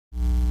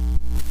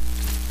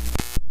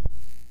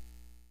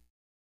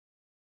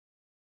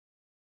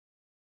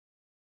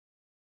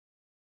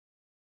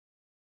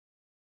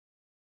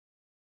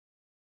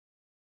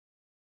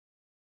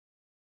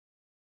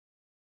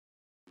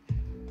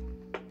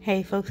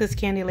Hey folks, it's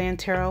Candyland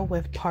Tarot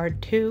with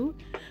part 2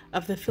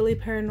 of the Philly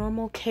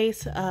paranormal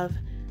case of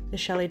the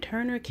Shilie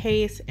Turner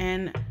case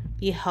and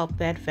the help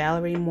that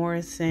Valerie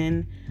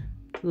Morrison,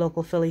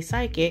 local Philly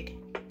psychic,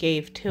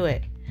 gave to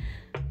it.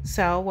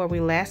 So where we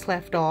last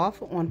left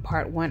off on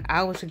part 1,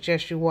 I would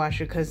suggest you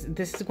watch it because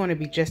this is going to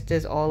be just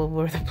as all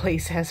over the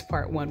place as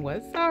part 1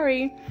 was.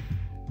 Sorry.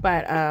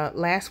 But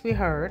last we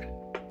heard,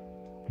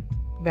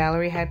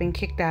 Valerie had been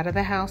kicked out of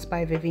the house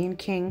by Vivian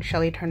King,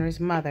 Shilie Turner's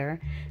mother,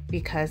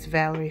 because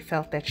Valerie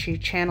felt that she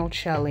channeled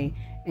Shelly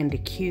and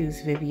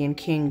accused Vivian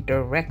King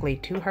directly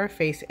to her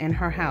face in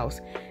her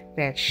house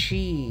that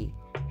she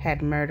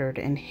had murdered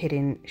and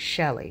hidden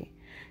Shelly.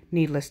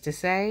 Needless to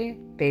say,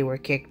 they were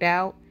kicked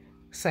out,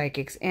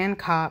 psychics and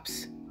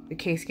cops. The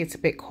case gets a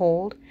bit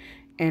cold,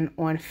 and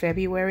on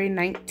February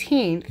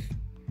 19th,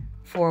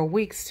 4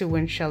 weeks to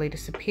when Shelly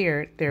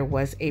disappeared, there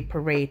was a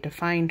parade to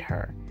find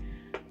her.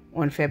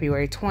 On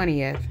February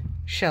 20th,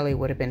 Shelly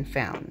would have been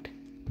found.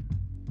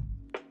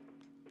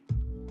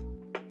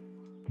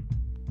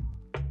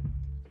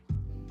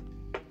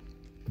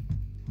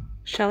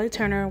 Shilie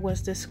Turner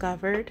was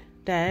discovered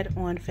dead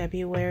on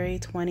February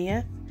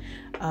 20th,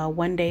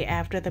 one day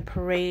after the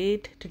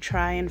parade to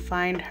try and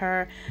find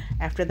her,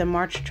 after the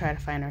march to try to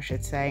find her, I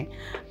should say.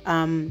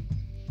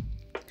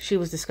 She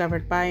was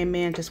discovered by a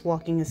man just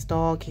walking his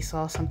dog. He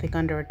saw something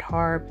under a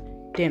tarp,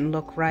 didn't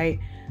look right.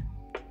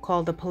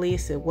 Called the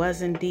police. It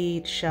was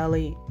indeed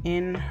Shelly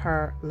in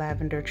her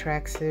lavender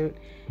tracksuit,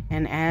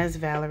 and as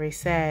Valerie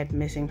said,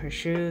 missing her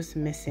shoes,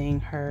 missing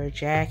her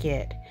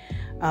jacket.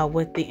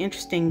 What the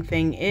interesting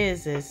thing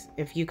is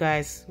if you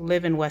guys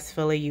live in West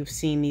Philly, you've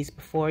seen these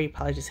before, you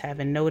probably just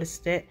haven't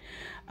noticed it.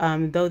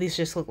 Though these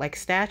just look like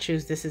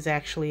statues, this is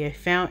actually a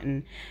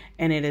fountain,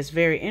 and it is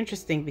very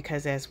interesting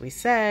because, as we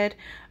said,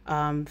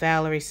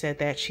 Valerie said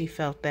that she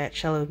felt that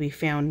Shelly would be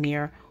found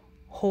near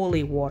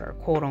holy water,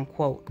 quote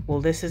unquote.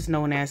 Well, this is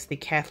known as the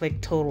Catholic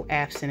Total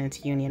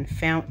Abstinence Union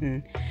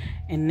Fountain,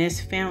 and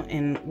this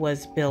fountain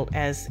was built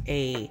as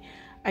a,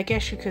 I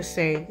guess you could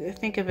say,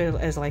 think of it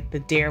as like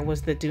the DARE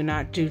was the do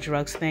not do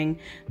drugs thing.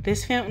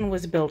 This fountain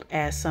was built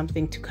as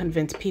something to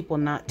convince people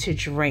not to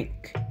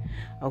drink.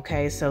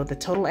 Okay, so the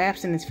total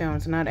abstinence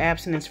fountain is not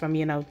abstinence from,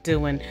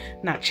 doing,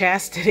 not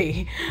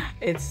chastity.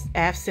 It's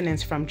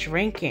abstinence from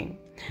drinking.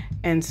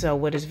 And so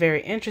what is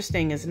very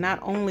interesting is not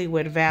only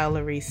what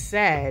Valerie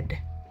said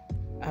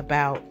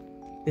about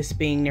this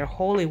being near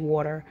holy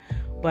water,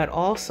 but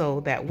also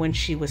that when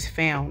she was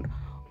found,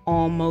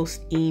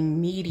 almost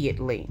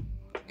immediately,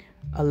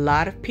 a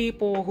lot of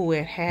people who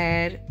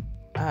had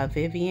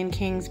Vivian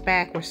King's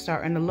back were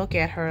starting to look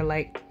at her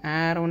like,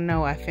 I don't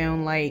know, I feel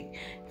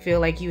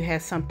like you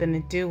had something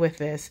to do with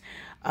this,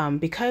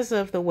 because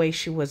of the way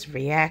she was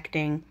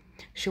reacting.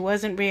 She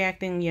wasn't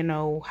reacting,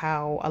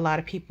 how a lot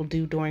of people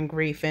do during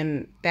grief.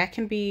 And that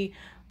can be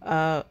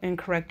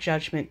incorrect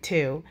judgment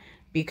too,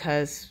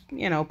 because,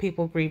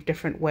 people grieve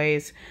different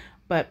ways.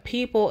 But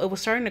it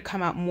was starting to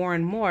come out more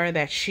and more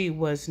that she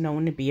was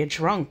known to be a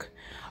drunk,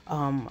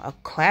 a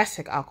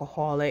classic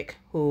alcoholic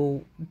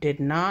who did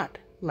not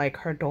like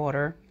her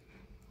daughter,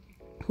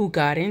 who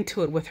got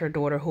into it with her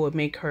daughter, who would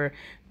make her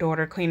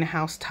daughter clean the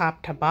house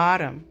top to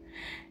bottom.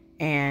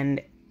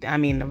 And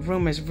the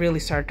rumors really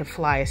started to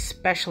fly,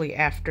 especially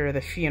after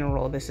the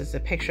funeral. This is a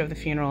picture of the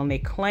funeral, and they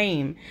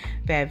claim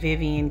that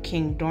Vivian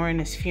King during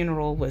this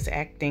funeral was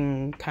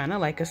acting kind of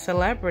like a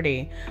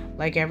celebrity,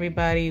 like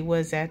everybody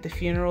was at the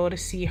funeral to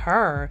see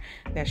her,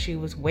 that she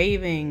was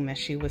waving, that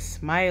she was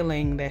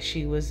smiling, that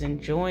she was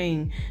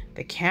enjoying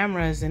the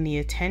cameras and the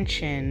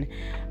attention.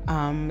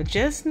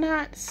 Just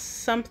not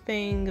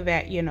something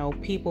that,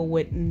 people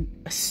would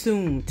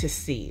assume to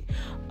see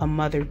a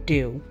mother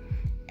do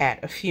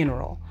at a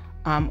funeral.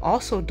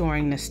 Also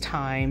during this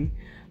time,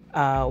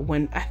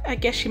 when I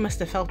guess she must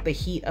have felt the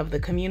heat of the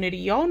community.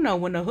 Y'all know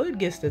when the hood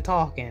gets to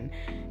talking,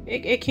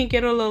 it can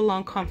get a little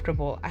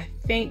uncomfortable. I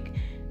think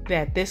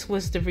that this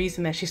was the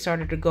reason that she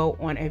started to go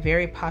on a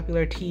very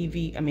popular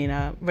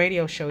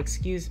radio show,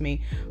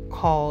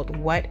 called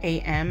What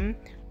AM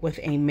with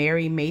a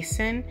Mary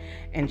Mason.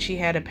 And she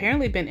had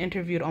apparently been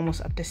interviewed almost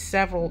up to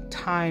several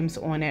times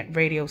on that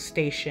radio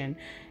station.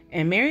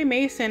 And Mary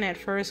Mason at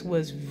first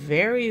was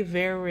very,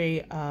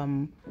 very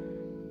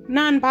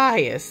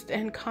non-biased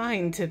and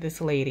kind to this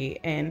lady,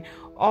 and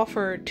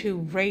offered to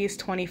raise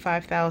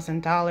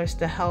 $25,000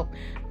 to help,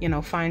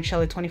 find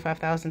Shelly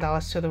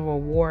 $25,000 to the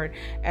reward,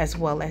 as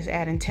well as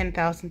adding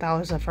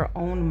 $10,000 of her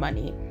own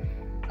money.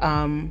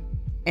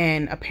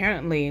 And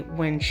apparently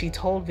when she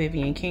told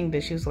Vivian King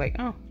that, she was like,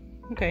 oh,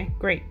 okay,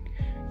 great.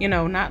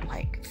 Not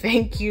like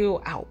thank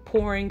you,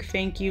 outpouring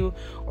thank you,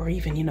 or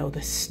even,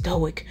 the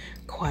stoic,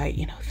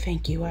 quiet,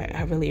 thank you.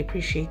 I really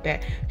appreciate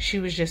that. She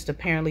was just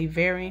apparently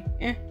very,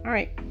 all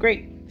right,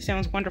 great.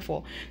 Sounds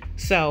wonderful.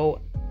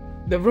 So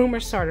the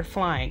rumors started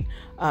flying.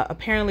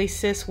 Apparently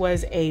sis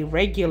was a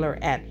regular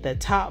at the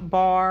Top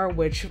Bar,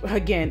 which,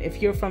 again,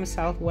 if you're from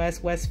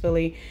Southwest, West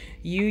Philly,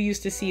 you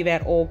used to see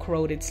that old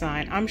corroded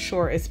sign. I'm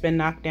sure it's been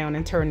knocked down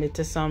and turned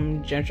into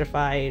some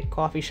gentrified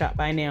coffee shop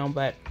by now,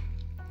 but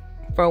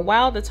for a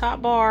while, the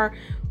Top Bar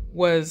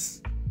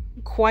was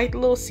quite a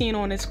little scene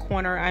on its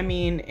corner. I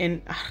mean,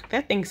 and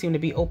that thing seemed to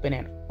be open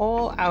at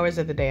all hours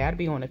of the day. I'd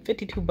be on a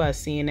 52 bus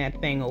seeing that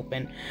thing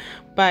open.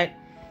 But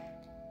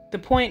the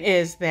point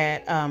is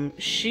that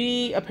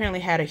she apparently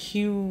had a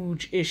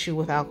huge issue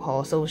with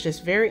alcohol. So it was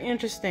just very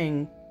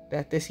interesting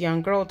that this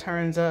young girl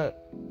turns up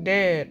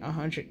dead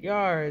 100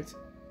 yards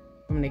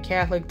from the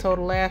Catholic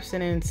total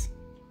abstinence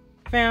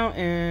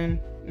fountain.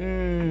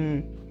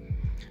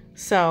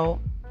 So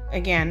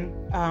again,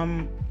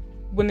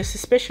 when the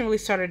suspicion really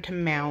started to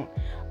mount,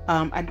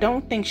 I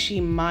don't think she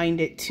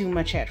minded too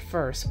much at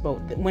first,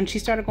 but when she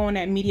started going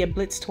that media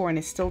blitz tour and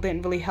it still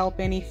didn't really help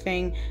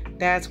anything,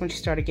 that's when she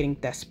started getting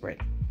desperate.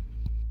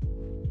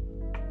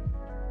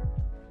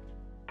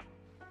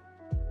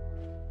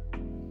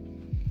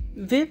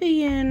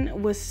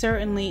 Vivian was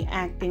certainly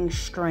acting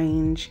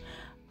strange,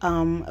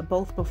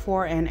 both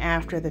before and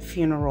after the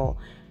funeral.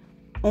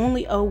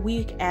 Only a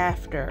week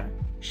after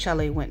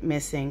Shelly went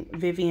missing,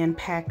 Vivian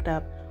packed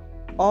up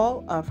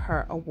all of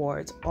her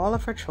awards, all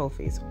of her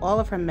trophies, all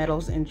of her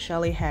medals, and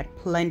Shelly had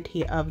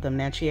plenty of them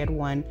that she had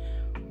won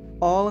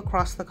all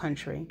across the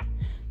country.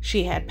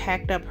 She had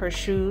packed up her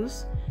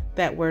shoes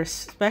that were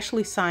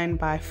specially signed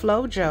by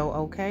Flo Jo,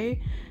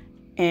 okay,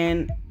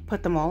 and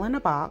put them all in a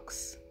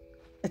box,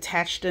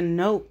 attached a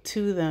note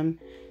to them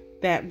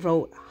that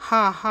wrote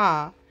 "ha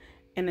ha"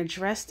 and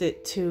addressed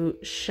it to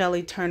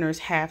Shilie Turner's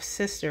half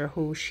sister,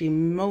 who she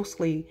most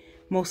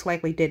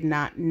likely did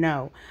not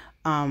know.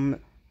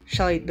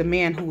 Shelly, the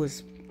man who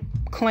was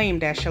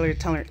claimed as Shilie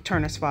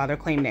Turner's father,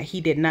 claimed that he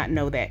did not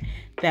know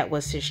that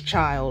was his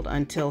child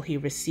until he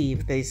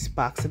received this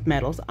box of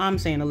medals. I'm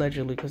saying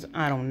allegedly because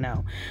I don't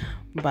know.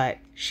 But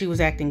she was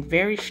acting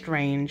very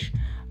strange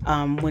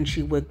when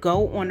she would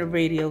go on the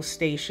radio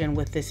station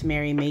with this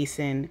Mary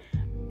Mason.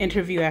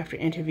 Interview after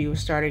interview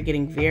started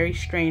getting very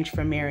strange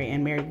for Mary,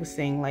 and Mary was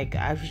saying, like,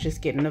 I was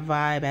just getting the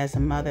vibe as a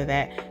mother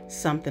that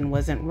something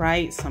wasn't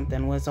right,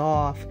 something was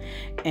off.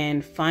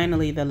 And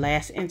finally, the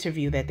last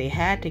interview that they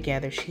had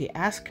together, she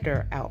asked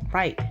her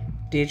outright,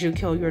 did you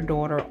kill your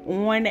daughter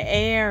on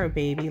air,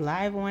 baby,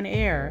 live on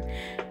air?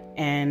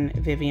 And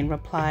Vivian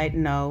replied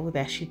no,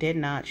 that she did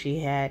not. She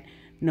had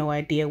no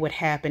idea what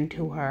happened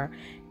to her.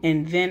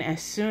 And then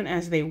as soon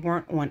as they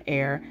weren't on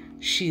air,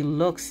 she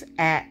looks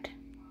at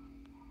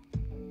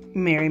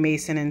Mary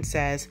Mason and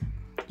says,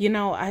 you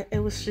know, it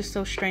was just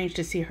so strange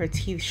to see her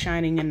teeth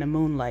shining in the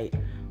moonlight.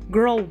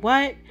 Girl,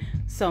 what?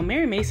 So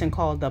Mary Mason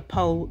called the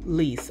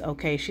police,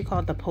 okay? She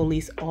called the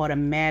police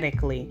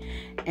automatically.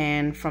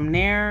 And from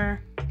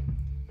there,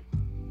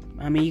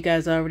 I mean, you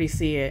guys already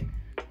see it.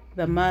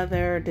 The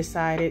mother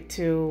decided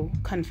to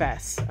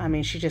confess. I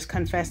mean, she just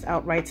confessed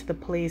outright to the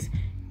police.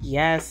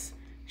 Yes,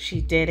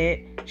 she did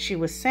it. She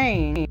was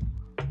saying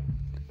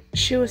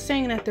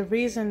that the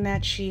reason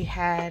that she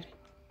had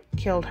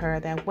killed her,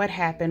 that what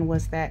happened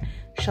was that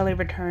Shelly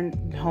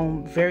returned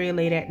home very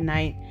late at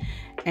night,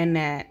 and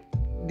that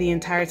the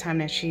entire time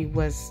that she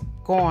was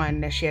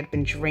gone, that she had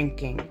been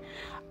drinking,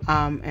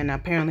 and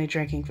apparently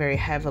drinking very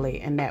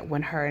heavily, and that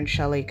when her and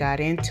Shelly got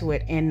into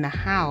it in the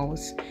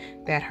house,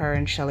 that her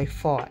and Shelly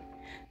fought.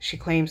 She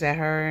claims that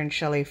her and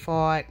Shelly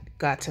fought,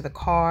 got to the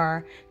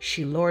car.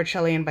 She lured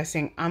Shelly in by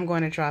saying, I'm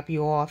going to drop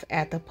you off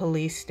at the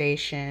police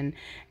station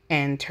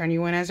and turn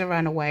you in as a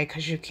runaway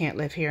because you can't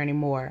live here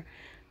anymore.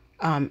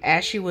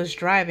 As she was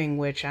driving,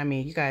 which, I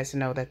mean, you guys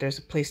know that there's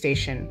a police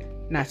station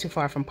not too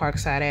far from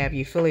Parkside Ave,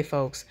 you Philly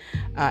folks.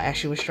 As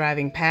she was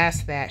driving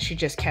past that, she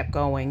just kept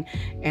going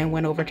and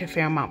went over to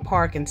Fairmount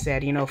Park and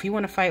said, you know, if you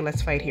want to fight,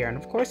 let's fight here. And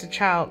of course, the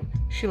child,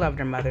 she loved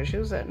her mother. She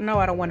was like, no,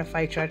 I don't want to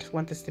fight you. I just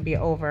want this to be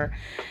over.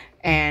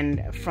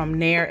 And from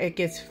there, it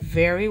gets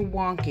very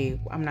wonky.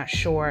 I'm not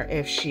sure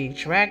if she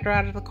dragged her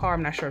out of the car.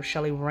 I'm not sure if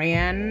Shelly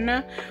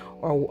ran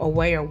or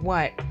away or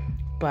what,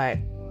 but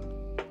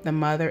the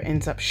mother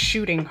ends up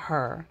shooting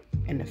her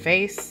in the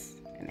face,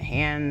 in the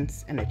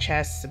hands, in the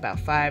chest about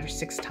 5 or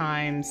 6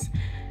 times,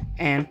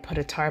 and put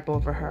a tarp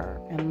over her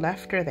and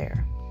left her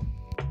there.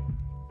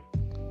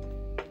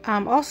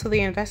 Also,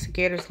 the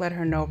investigators let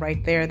her know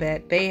right there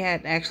that they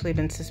had actually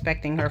been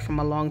suspecting her from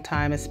a long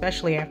time,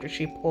 especially after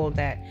she pulled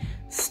that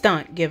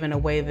stunt giving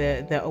away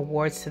the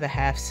awards to the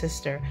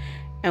half-sister.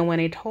 And when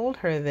they told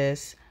her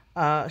this,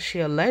 she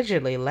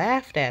allegedly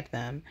laughed at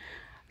them.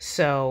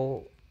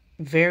 So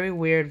very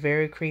weird,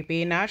 very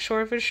creepy. Not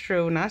sure if it's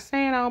true. Not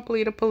saying I don't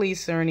believe the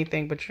police or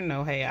anything, but you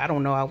know, hey, I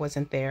don't know. I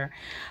wasn't there.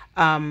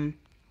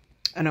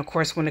 And of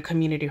course, when the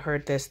community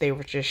heard this, they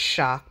were just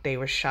shocked. They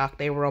were shocked.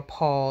 They were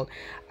appalled.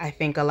 I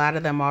think a lot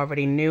of them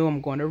already knew.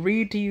 I'm going to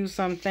read to you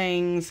some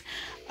things.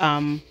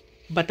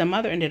 But the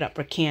mother ended up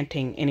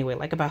recanting anyway.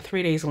 Like about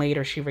 3 days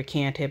later, she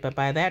recanted. But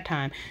by that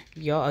time,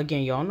 y'all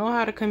know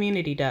how the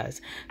community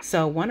does.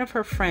 So one of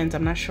her friends,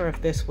 I'm not sure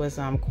if this was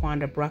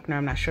Quanda Bruckner.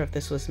 I'm not sure if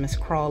this was Miss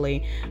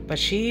Crawley. But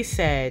she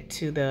said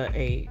to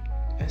a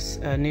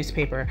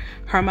newspaper,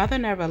 her mother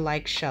never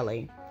liked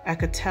Shelly. I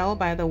could tell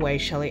by the way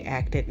Shelly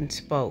acted and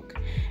spoke.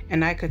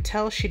 And I could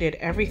tell she did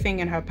everything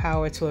in her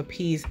power to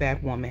appease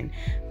that woman.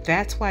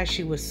 That's why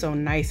she was so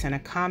nice and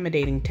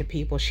accommodating to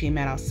people she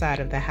met outside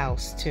of the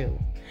house, too.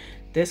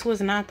 This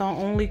was not the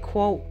only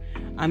quote.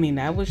 I mean,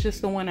 that was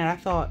just the one that I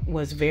thought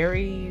was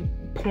very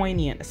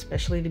poignant,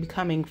 especially to be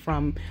coming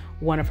from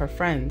one of her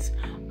friends.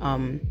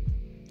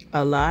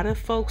 A lot of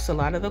folks, a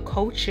lot of the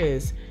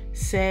coaches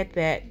said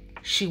that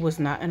she was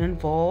not an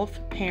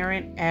involved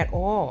parent at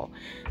all.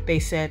 They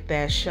said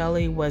that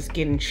Shelly was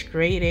getting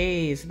straight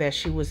A's, that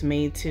she was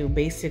made to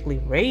basically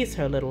raise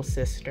her little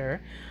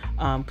sister,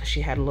 because she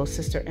had a little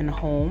sister in the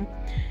home,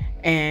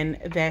 and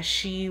that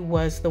she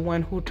was the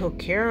one who took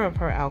care of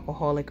her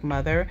alcoholic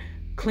mother,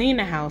 cleaned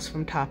the house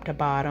from top to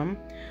bottom.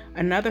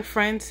 Another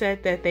friend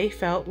said that they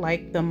felt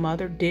like the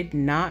mother did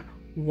not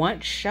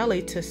want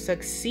Shelly to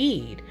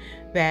succeed,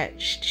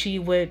 that she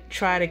would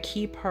try to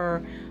keep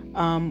her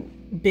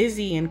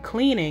busy and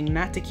cleaning,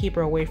 not to keep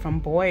her away from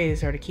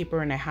boys or to keep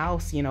her in the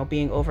house, you know,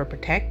 being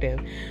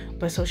overprotective,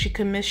 but so she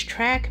could miss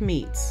track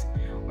meets,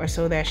 or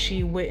so that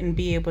she wouldn't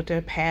be able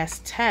to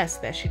pass tests,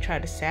 that she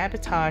tried to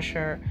sabotage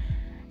her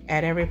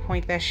at every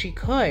point that she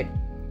could.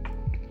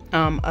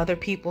 Other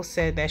people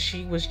said that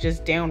she was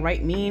just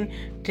downright mean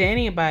to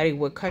anybody,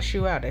 would cuss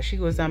you out, that she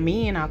was a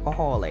mean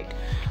alcoholic.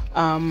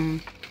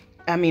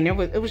 I mean,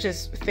 it was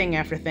just thing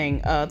after thing.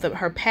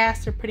 Her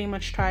pastor pretty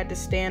much tried to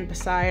stand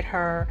beside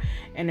her,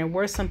 and there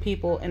were some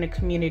people in the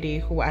community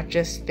who I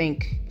just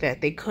think that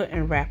they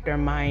couldn't wrap their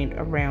mind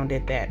around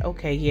it, that,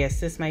 okay, yes,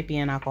 this might be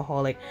an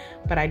alcoholic,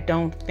 but I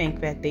don't think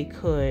that they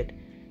could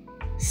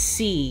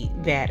see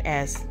that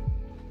as,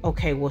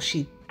 okay, well,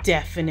 she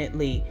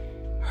definitely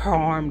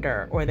harmed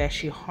her, or that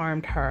she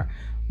harmed her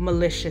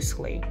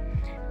maliciously.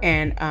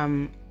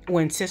 And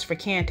when Sis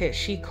recanted,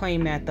 she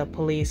claimed that the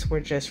police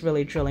were just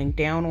really drilling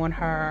down on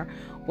her.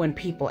 When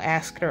people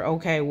asked her,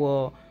 okay,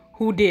 well,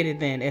 who did it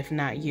then, if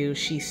not you?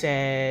 She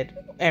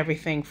said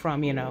everything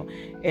from, you know,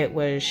 it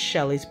was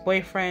Shelly's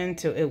boyfriend,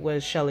 to it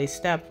was Shelly's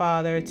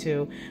stepfather,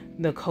 to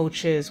the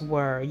coaches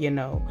were, you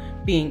know,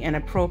 being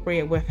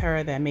inappropriate with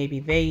her, that maybe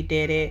they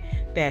did it,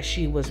 that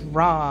she was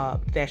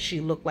robbed, that she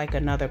looked like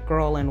another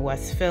girl in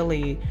West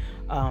Philly.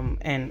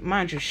 And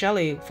mind you,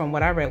 Shelly, from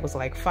what I read, was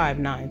like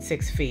 5'9",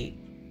 6 feet.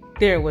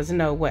 There was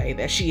no way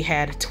that she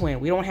had a twin.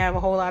 We don't have a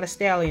whole lot of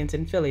stallions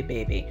in Philly,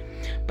 baby.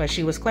 But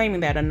she was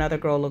claiming that another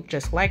girl looked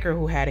just like her,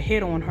 who had a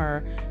hit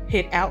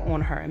out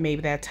on her, and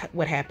maybe that's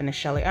what happened to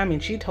Shelly. I mean,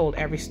 she told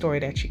every story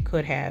that she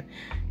could have.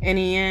 In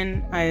the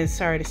end, I'm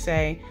sorry to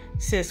say,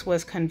 Sis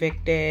was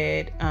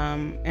convicted,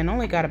 and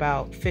only got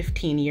about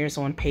 15 years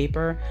on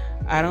paper.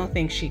 I don't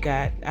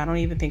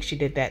even think she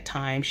did that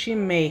time. She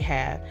may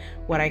have.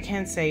 What I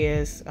can say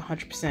is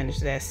 100% is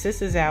that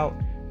Sis is out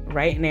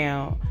right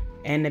now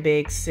in the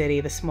big city,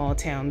 the small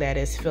town that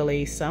is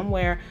Philly,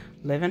 somewhere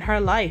living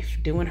her life,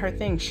 doing her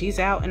thing. She's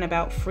out and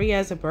about, free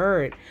as a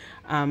bird.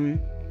 I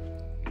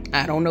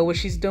don't know what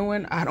she's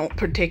doing. I don't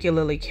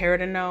particularly care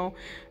to know,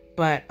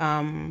 but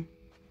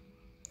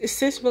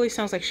Sis really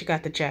sounds like she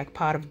got the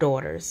jackpot of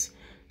daughters.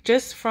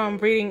 Just from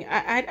reading,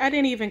 I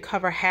didn't even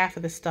cover half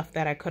of the stuff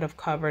that I could have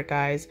covered,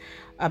 guys,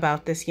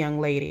 about this young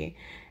lady,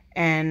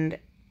 and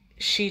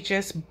she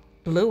just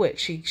blew it.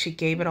 She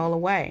gave it all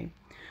away.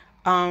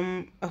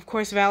 Of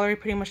course, Valerie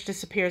pretty much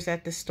disappears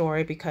at this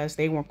story because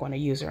they weren't going to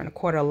use her in a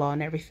court of law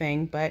and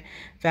everything, but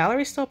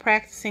Valerie's still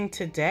practicing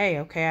today,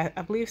 okay?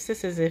 I believe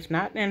Sis is, if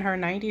not in her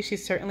 90s,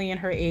 she's certainly in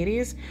her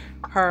 80s.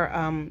 Her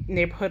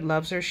neighborhood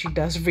loves her. She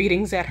does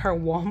readings at her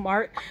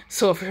Walmart,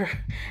 so if you're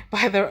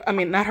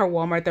not her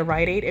Walmart, the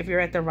Rite Aid, if you're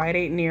at the Rite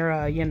Aid near,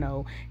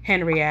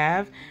 Henry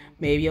Ave,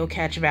 maybe you'll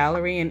catch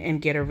Valerie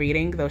and get a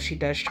reading, though she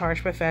does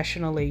charge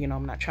professionally. You know,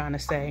 I'm not trying to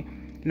say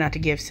not to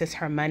give Sis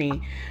her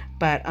money,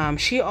 but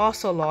she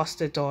also lost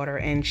a daughter,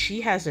 and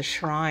she has a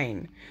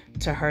shrine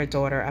to her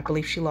daughter. I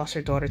believe she lost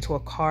her daughter to a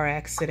car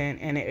accident,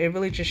 and it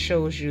really just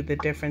shows you the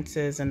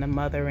differences in the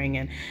mothering,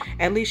 and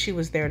at least she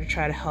was there to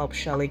try to help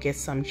Shelly get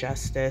some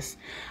justice.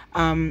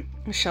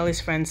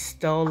 Shelly's friends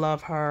still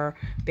love her.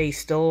 They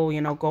still,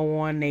 go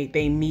on.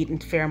 They meet in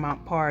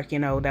Fairmount Park.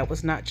 That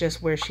was not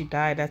just where she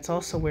died. That's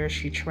also where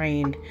she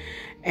trained.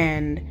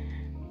 And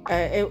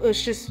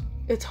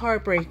it's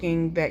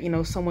heartbreaking that,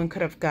 someone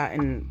could have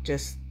gotten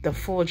just the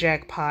full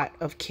jackpot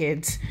of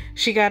kids.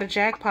 She got a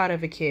jackpot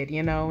of a kid,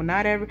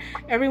 not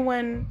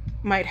everyone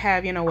might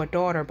have, a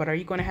daughter, but are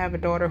you going to have a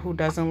daughter who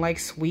doesn't like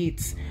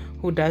sweets,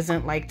 who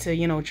doesn't like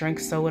to, drink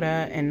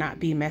soda and not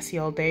be messy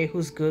all day,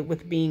 who's good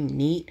with being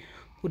neat,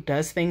 who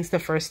does things the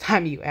first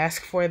time you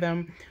ask for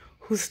them,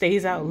 who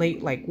stays out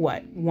late, like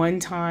one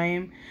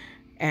time?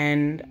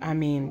 And I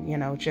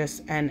mean,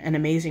 just an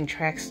amazing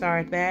track star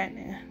at that.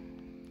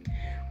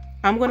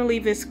 I'm going to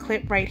leave this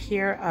clip right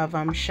here of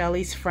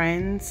Shelly's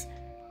friends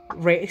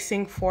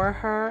racing for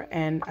her,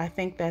 and I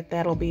think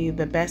that'll be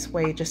the best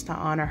way just to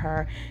honor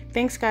her.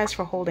 Thanks, guys,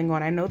 for holding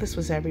on. I know this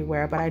was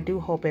everywhere, but I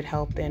do hope it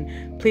helped,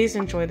 and please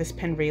enjoy this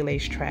pin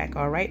relays track.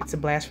 All right, it's a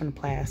blast from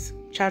the past.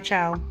 Ciao,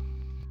 ciao.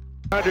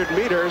 100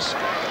 meters,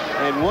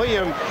 and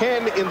William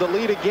Penn in the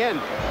lead again.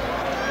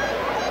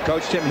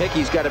 Coach Tim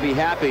Hickey's got to be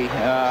happy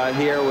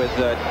here with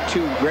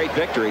two great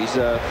victories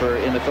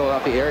in the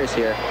Philadelphia areas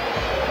here.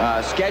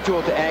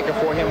 Scheduled to anchor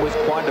for him was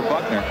Quanda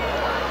Buckner.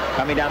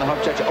 Coming down the home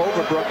stretch,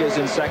 Overbrook is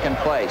in second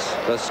place.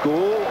 The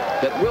school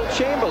that Will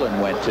Chamberlain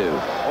went to.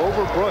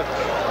 Overbrook,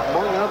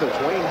 among others,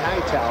 Wayne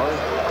Hightower,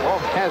 Paul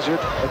Hazard,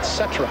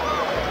 etc.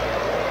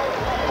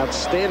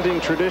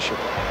 Outstanding tradition,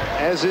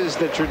 as is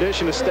the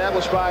tradition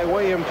established by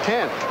William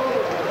Penn.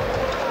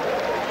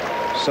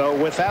 So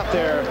without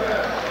their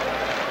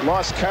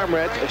lost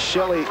comrade,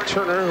 Shilie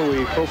Turner, who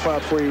we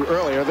profiled for you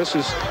earlier, this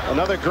is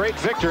another great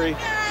victory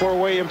for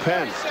William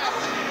Penn.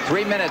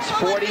 3 minutes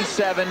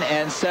 47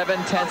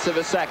 7/10 of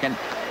a second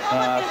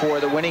for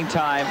the winning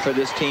time for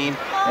this team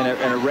in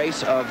a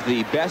race of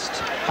the best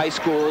high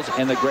schools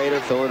in the greater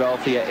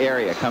Philadelphia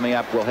area. Coming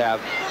up, we'll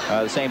have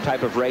the same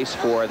type of race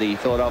for the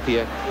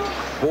Philadelphia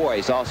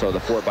boys, also the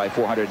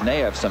 4x400, and they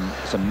have some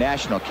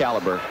national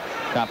caliber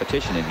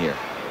competition in here.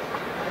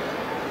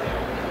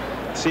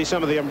 See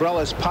some of the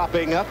umbrellas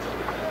popping up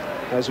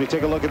as we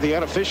take a look at the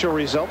unofficial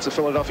results. The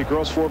Philadelphia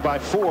girls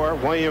 4x4.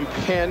 William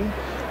Penn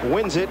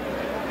wins it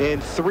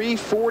in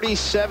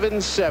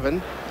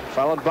 3:47.7,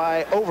 followed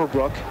by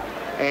Overbrook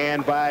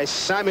and by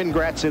Simon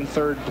Gratz in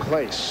third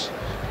place.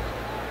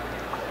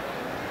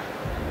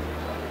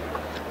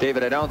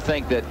 David, I don't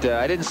think that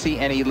I didn't see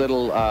any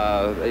little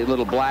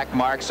black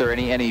marks or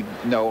any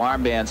no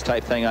armbands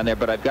type thing on there,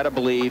 but I've got to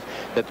believe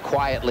that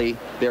quietly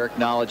they're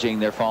acknowledging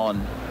their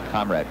fallen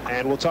comrade.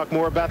 And we'll talk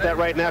more about that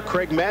right now.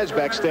 Craig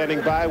Masbach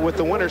standing by with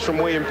the winners from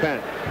William Penn.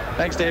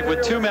 Thanks, Dave.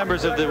 With two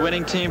members of the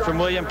winning team from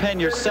William Penn,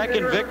 your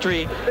second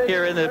victory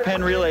here in the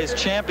Penn Relays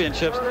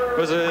Championships.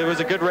 It was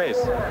a good race.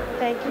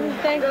 Thank you.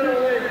 Thank you.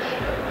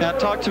 Now,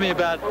 talk to me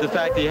about the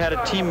fact that you had a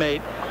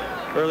teammate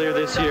earlier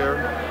this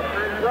year.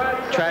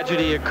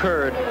 Tragedy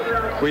occurred.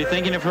 Were you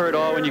thinking of her at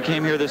all when you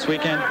came here this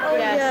weekend?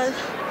 Yes.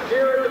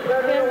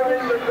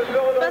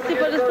 Especially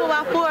for this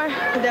 4x4.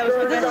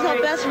 This is her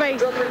best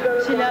race.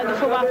 She loved the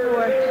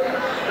 4x4.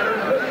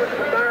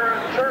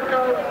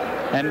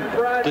 And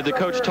did the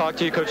coach talk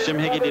to you, Coach Jim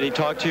Hickey? Did he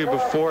talk to you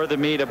before the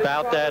meet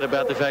about that,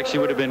 about the fact she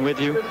would have been with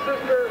you?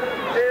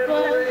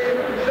 Well,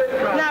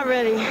 not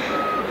really.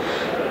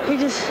 He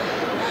just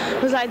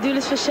was like, do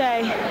this for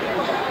Shay.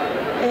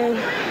 And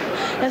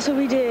that's what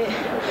we did.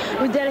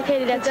 We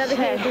dedicated that to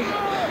Shay.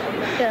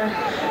 Yeah.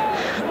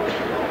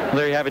 Well,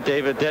 there you have it,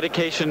 David.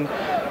 Dedication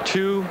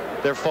to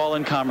their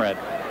fallen comrade.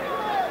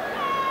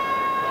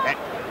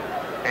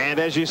 And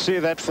as you see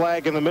that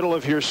flag in the middle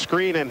of your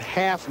screen and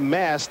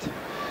half-mast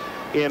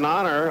in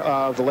honor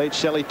of the late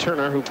Shilie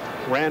Turner, who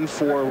ran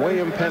for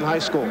William Penn High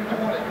School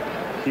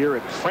here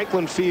at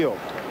Franklin Field.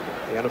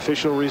 The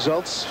unofficial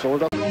results,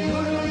 Philadelphia.